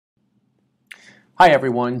Hi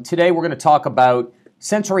everyone. Today we're going to talk about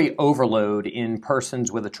sensory overload in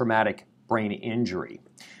persons with a traumatic brain injury.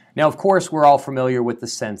 Now, of course, we're all familiar with the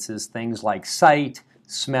senses, things like sight,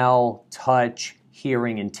 smell, touch,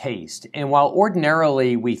 hearing, and taste. And while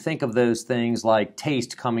ordinarily we think of those things like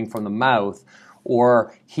taste coming from the mouth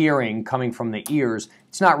or hearing coming from the ears,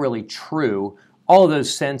 it's not really true. All of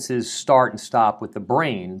those senses start and stop with the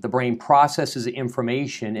brain. The brain processes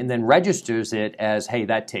information and then registers it as, hey,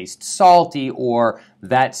 that tastes salty or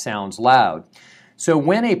that sounds loud. So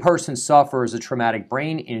when a person suffers a traumatic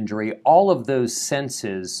brain injury, all of those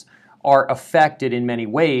senses are affected in many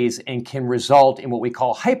ways and can result in what we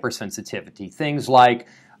call hypersensitivity. Things like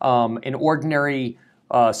an ordinary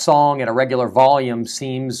song at a regular volume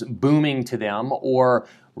seems booming to them, or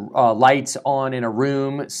lights on in a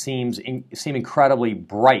room seem incredibly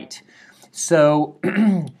bright. So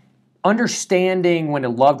understanding when a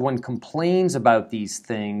loved one complains about these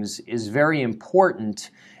things is very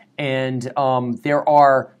important, and there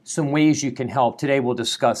are some ways you can help. Today we'll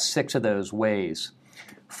discuss 6 of those ways.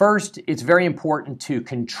 First, it's very important to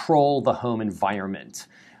control the home environment.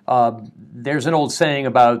 There's an old saying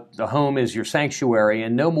about the home is your sanctuary,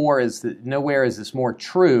 and nowhere is this more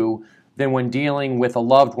true than when dealing with a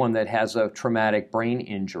loved one that has a traumatic brain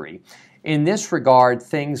injury. In this regard,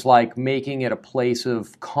 things like making it a place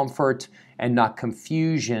of comfort and not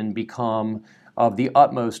confusion become of the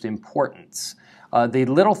utmost importance. The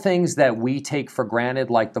little things that we take for granted,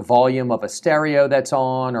 like the volume of a stereo that's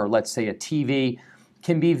on, or let's say a TV,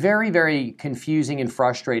 can be very, very confusing and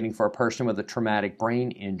frustrating for a person with a traumatic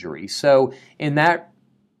brain injury. So in that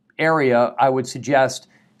area, I would suggest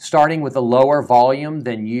starting with a lower volume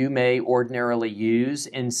than you may ordinarily use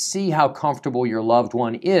and see how comfortable your loved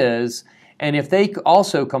one is. And if they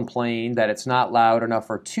also complain that it's not loud enough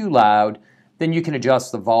or too loud, then you can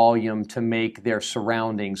adjust the volume to make their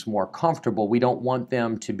surroundings more comfortable. We don't want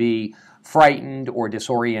them to be frightened or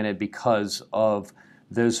disoriented because of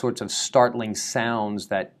those sorts of startling sounds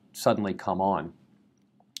that suddenly come on.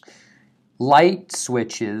 Light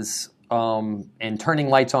switches and turning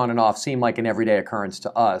lights on and off seem like an everyday occurrence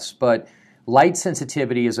to us, but light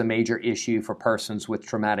sensitivity is a major issue for persons with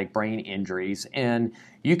traumatic brain injuries, and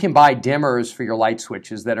you can buy dimmers for your light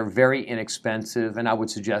switches that are very inexpensive, and I would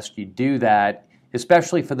suggest you do that,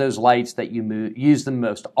 especially for those lights that you use them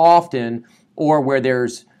most often, or where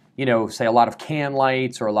there's, say a lot of can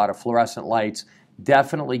lights or a lot of fluorescent lights.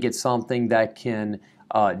 Definitely get something that can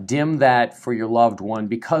dim that for your loved one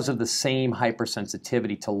because of the same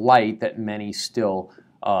hypersensitivity to light that many still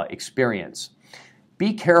experience.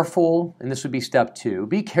 Be careful, and this would be step 2,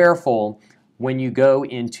 be careful when you go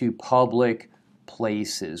into public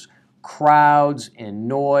places. Crowds and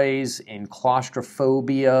noise and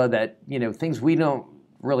claustrophobia, that, things we don't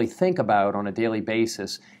really think about on a daily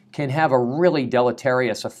basis, can have a really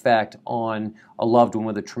deleterious effect on a loved one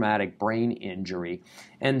with a traumatic brain injury.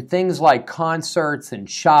 And things like concerts and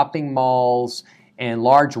shopping malls and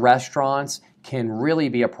large restaurants can really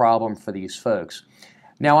be a problem for these folks.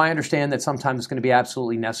 Now, I understand that sometimes it's going to be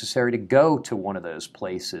absolutely necessary to go to one of those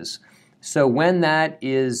places. So when that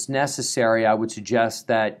is necessary, I would suggest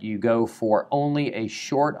that you go for only a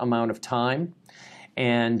short amount of time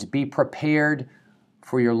and be prepared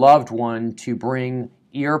for your loved one to bring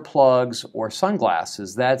earplugs or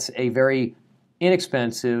sunglasses. That's a very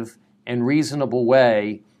inexpensive and reasonable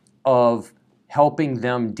way of helping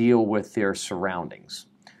them deal with their surroundings.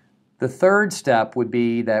 The third step would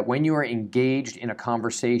be that when you are engaged in a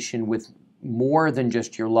conversation with more than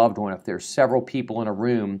just your loved one, if there's several people in a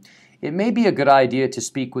room, it may be a good idea to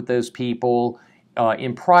speak with those people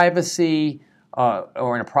in privacy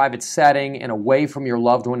or in a private setting and away from your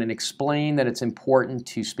loved one, and explain that it's important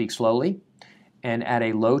to speak slowly and at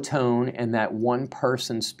a low tone, and that one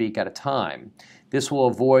person speak at a time. This will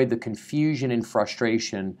avoid the confusion and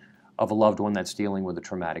frustration of a loved one that's dealing with a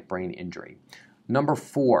traumatic brain injury. Number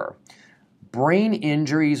 4, brain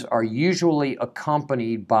injuries are usually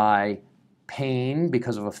accompanied by pain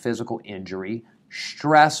because of a physical injury,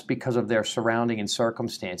 stress because of their surrounding and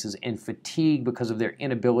circumstances, and fatigue because of their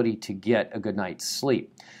inability to get a good night's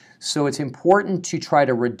sleep. So it's important to try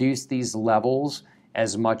to reduce these levels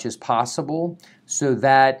as much as possible so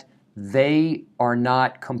that they are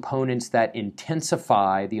not components that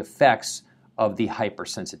intensify the effects of the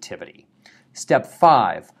hypersensitivity. Step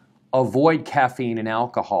 5, avoid caffeine and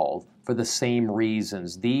alcohol for the same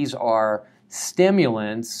reasons. These are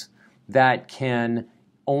stimulants that can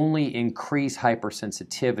only increase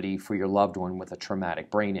hypersensitivity for your loved one with a traumatic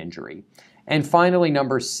brain injury. And finally,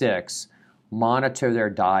 number 6, monitor their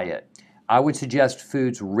diet. I would suggest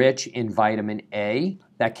foods rich in vitamin A.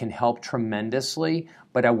 That can help tremendously,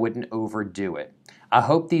 but I wouldn't overdo it. I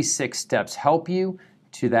hope these 6 steps help you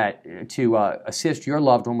to assist your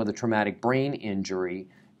loved one with a traumatic brain injury,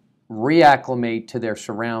 reacclimate to their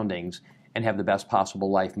surroundings, and have the best possible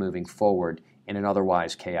life moving forward in an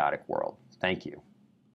otherwise chaotic world. Thank you.